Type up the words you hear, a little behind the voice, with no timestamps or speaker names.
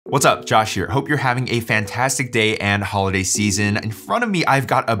What's up, Josh here. Hope you're having a fantastic day and holiday season. In front of me, I've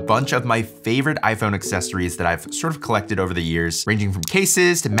got a bunch of my favorite iPhone accessories that I've sort of collected over the years, ranging from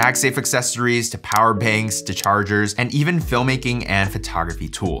cases to MagSafe accessories to power banks to chargers and even filmmaking and photography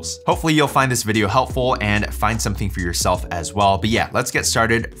tools. Hopefully you'll find this video helpful and find something for yourself as well. But yeah, let's get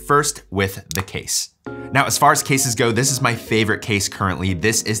started first with the case. Now, as far as cases go, this is my favorite case currently.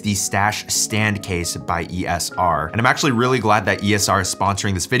 This is the Stash Stand case by ESR. And I'm actually really glad that ESR is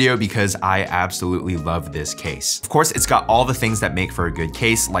sponsoring this video because I absolutely love this case. Of course, it's got all the things that make for a good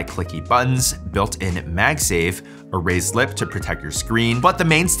case, like clicky buttons, built-in MagSafe, a raised lip to protect your screen. But the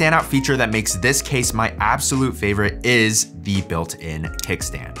main standout feature that makes this case my absolute favorite is the built-in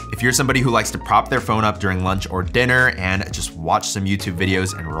kickstand. If you're somebody who likes to prop their phone up during lunch or dinner and just watch some YouTube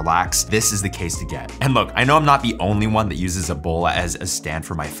videos and relax, this is the case to get. And look, I know I'm not the only one that uses a bowl as a stand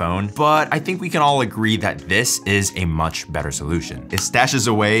for my phone, but I think we can all agree that this is a much better solution. It stashes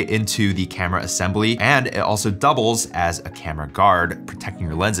away into the camera assembly, and it also doubles as a camera guard, protecting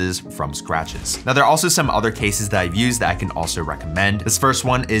your lenses from scratches. Now, there are also some other cases that I've used that I can also recommend. This first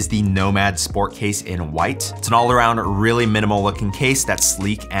one is the Nomad Sport case in white. It's an all-around really minimal looking case that's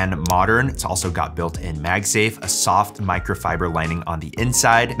sleek and modern. It's also got built-in MagSafe, a soft microfiber lining on the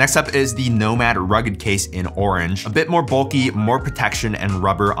inside. Next up is the Nomad Rugged case in orange. A bit more bulky, more protection and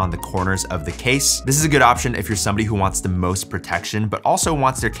rubber on the corners of the case. This is a good option if you're somebody who wants the most protection, but also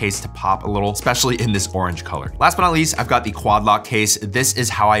wants their case to pop a little, especially in this orange color. Last but not least, I've got the Quad Lock case. This is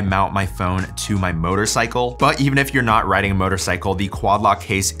how I mount my phone to my motorcycle. But even if you're not riding a motorcycle, the Quad Lock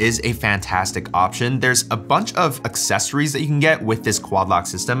case is a fantastic option. There's a bunch of accessories that you can get with this Quad Lock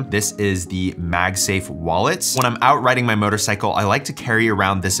system. This is the MagSafe wallets. When I'm out riding my motorcycle, I like to carry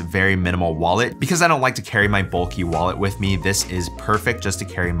around this very minimal wallet because I don't like to carry my bulky wallet with me. This is perfect just to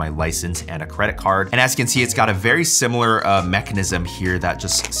carry my license and a credit card. And as you can see, it's got a very similar mechanism here that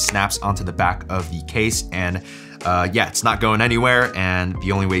just snaps onto the back of the case, and yeah, it's not going anywhere, and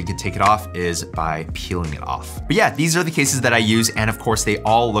the only way you can take it off is by peeling it off. But yeah, these are the cases that I use, and of course they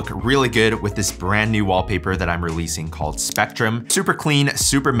all look really good with this brand new wallpaper that I'm releasing called Spectrum. Super clean,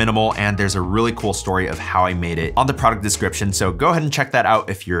 super minimal, and there's a really cool story of how I made it on the product description, so go ahead and check that out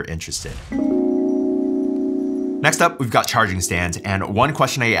if you're interested. Next up, we've got charging stands, and one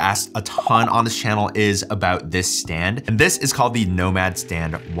question I get asked a ton on this channel is about this stand, and this is called the Nomad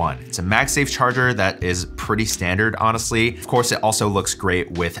Stand 1. It's a MagSafe charger that is pretty standard, honestly. Of course, it also looks great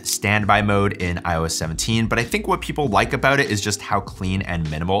with standby mode in iOS 17, but I think what people like about it is just how clean and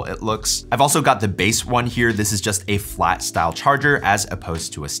minimal it looks. I've also got the base one here. This is just a flat style charger as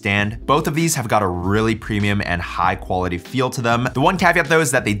opposed to a stand. Both of these have got a really premium and high quality feel to them. The one caveat though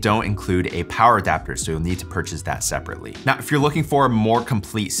is that they don't include a power adapter, so you'll need to purchase that separately. Now, if you're looking for a more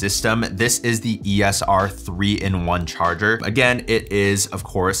complete system, this is the ESR 3-in-1 charger. Again, it is of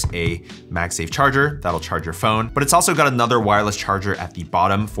course a MagSafe charger that'll charge your phone, but it's also got another wireless charger at the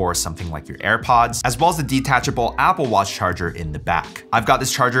bottom for something like your AirPods, as well as the detachable Apple Watch charger in the back. I've got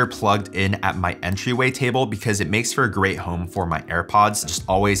this charger plugged in at my entryway table because it makes for a great home for my AirPods, just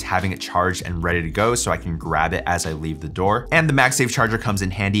always having it charged and ready to go so I can grab it as I leave the door. And the MagSafe charger comes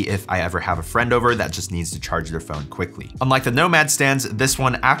in handy if I ever have a friend over that just needs to charge their phone quickly. Unlike the Nomad stands, this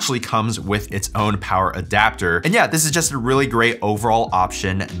one actually comes with its own power adapter. And yeah, this is just a really great overall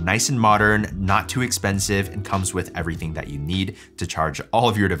option, nice and modern, not too expensive, and comes with everything that you need to charge all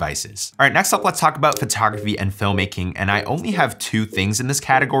of your devices. All right, next up, let's talk about photography and filmmaking. And I only have two things in this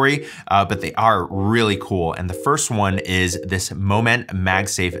category, but they are really cool. And the first one is this Moment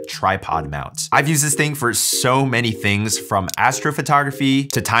MagSafe tripod mount. I've used this thing for so many things, from astrophotography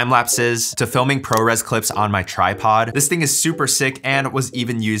to time lapses to filming ProRes clips on my tripod. This thing is super sick and was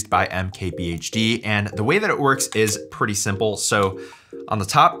even used by MKBHD. And the way that it works is pretty simple. So on the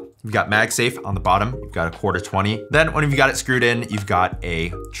top, you've got MagSafe. On the bottom, you've got a 1/4-20. Then when you've got it screwed in, you've got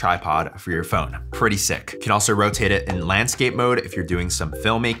a tripod for your phone. Pretty sick. You can also rotate it in landscape mode if you're doing some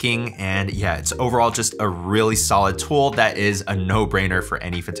filmmaking. And yeah, it's overall just a really solid tool that is a no-brainer for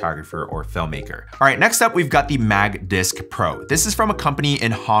any photographer or filmmaker. All right, next up, we've got the MagDisc Pro. This is from a company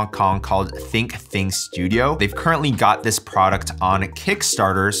in Hong Kong called Think Studio. They've currently got this product on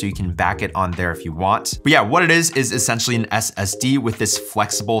Kickstarter, so you can back it on there if you want. But yeah, what it is essentially an SSD with this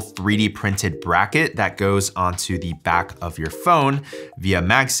flexible 3D printed bracket that goes onto the back of your phone via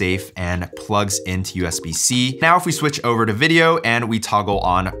MagSafe and plugs into USB-C. Now, if we switch over to video and we toggle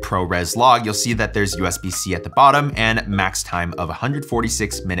on ProRes log, you'll see that there's USB-C at the bottom and max time of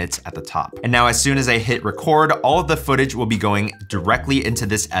 146 minutes at the top. And now as soon as I hit record, all of the footage will be going directly into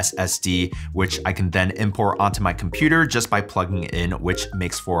this SSD, which I can then import onto my computer just by plugging it in, which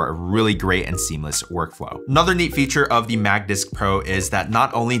makes for a really great and seamless workflow. Another neat feature of the MagDisc Pro is that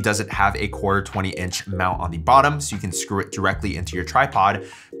not only does it have a 1/4 20-inch mount on the bottom, so you can screw it directly into your tripod,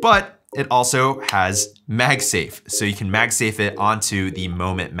 but it also has MagSafe. So you can MagSafe it onto the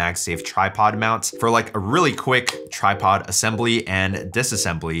Moment MagSafe tripod mount for like a really quick tripod assembly and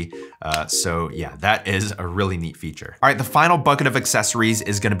disassembly. So yeah, that is a really neat feature. All right, the final bucket of accessories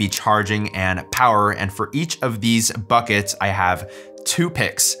is gonna be charging and power. And for each of these buckets, I have 2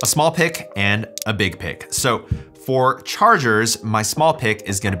 picks, a small pick and a big pick. So for chargers, my small pick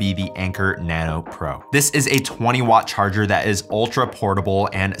is gonna be the Anker Nano Pro. This is a 20-watt charger that is ultra portable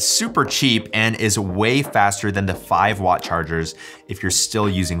and super cheap and is way faster than the 5-watt chargers if you're still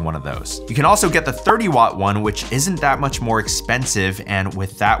using one of those. You can also get the 30-watt one, which isn't that much more expensive, and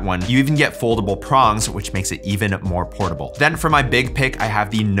with that one, you even get foldable prongs, which makes it even more portable. Then for my big pick, I have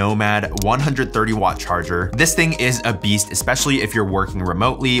the Nomad 130-watt charger. This thing is a beast, especially if you're working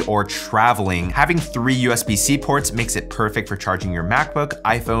remotely or traveling. Having 3 USB-C ports makes it perfect for charging your MacBook,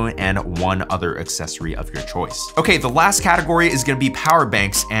 iPhone, and one other accessory of your choice. Okay, the last category is gonna be power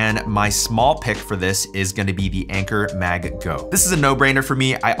banks, and my small pick for this is gonna be the Anker Mag Go. This is a no-brainer for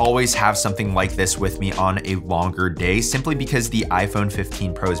me. I always have something like this with me on a longer day, simply because the iPhone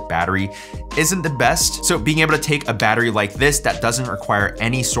 15 Pro's battery isn't the best. So being able to take a battery like this that doesn't require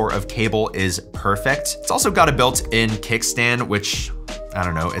any sort of cable is perfect. It's also got a built-in kickstand, which I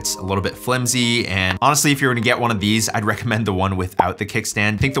don't know, it's a little bit flimsy, and honestly, if you're gonna get one of these, I'd recommend the one without the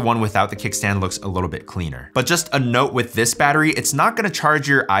kickstand. I think the one without the kickstand looks a little bit cleaner. But just a note with this battery, it's not gonna charge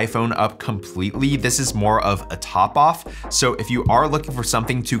your iPhone up completely. This is more of a top off. So if you are looking for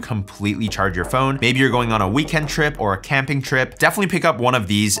something to completely charge your phone, maybe you're going on a weekend trip or a camping trip, definitely pick up one of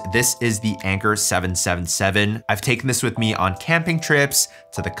these. This is the Anker 777. I've taken this with me on camping trips,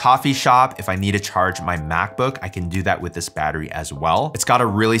 to the coffee shop. If I need to charge my MacBook, I can do that with this battery as well. It's got a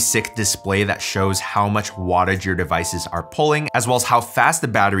really sick display that shows how much wattage your devices are pulling, as well as how fast the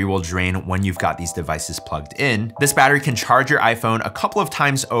battery will drain when you've got these devices plugged in. This battery can charge your iPhone a couple of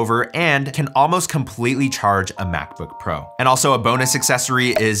times over and can almost completely charge a MacBook Pro. And also a bonus accessory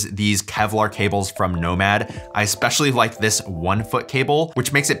is these Kevlar cables from Nomad. I especially like this 1-foot cable,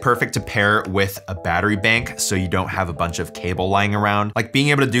 which makes it perfect to pair with a battery bank so you don't have a bunch of cable lying around. Like being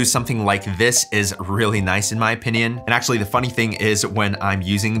able to do something like this is really nice in my opinion. And actually the funny thing is when I'm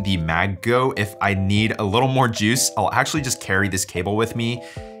using the Mag Go, if I need a little more juice, I'll actually just carry this cable with me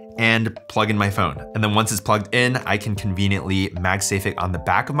and plug in my phone. And then once it's plugged in, I can conveniently MagSafe it on the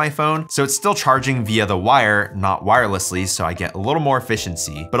back of my phone. So it's still charging via the wire, not wirelessly, so I get a little more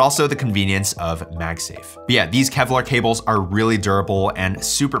efficiency, but also the convenience of MagSafe. But yeah, these Kevlar cables are really durable and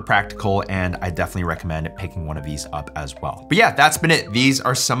super practical, and I definitely recommend picking one of these up as well. But yeah, that's been it. These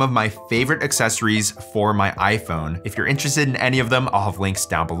are some of my favorite accessories for my iPhone. If you're interested in any of them, I'll have links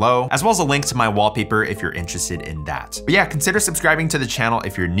down below, as well as a link to my wallpaper if you're interested in that. But yeah, consider subscribing to the channel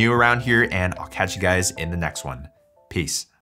if you're new around here, and I'll catch you guys in the next one. Peace.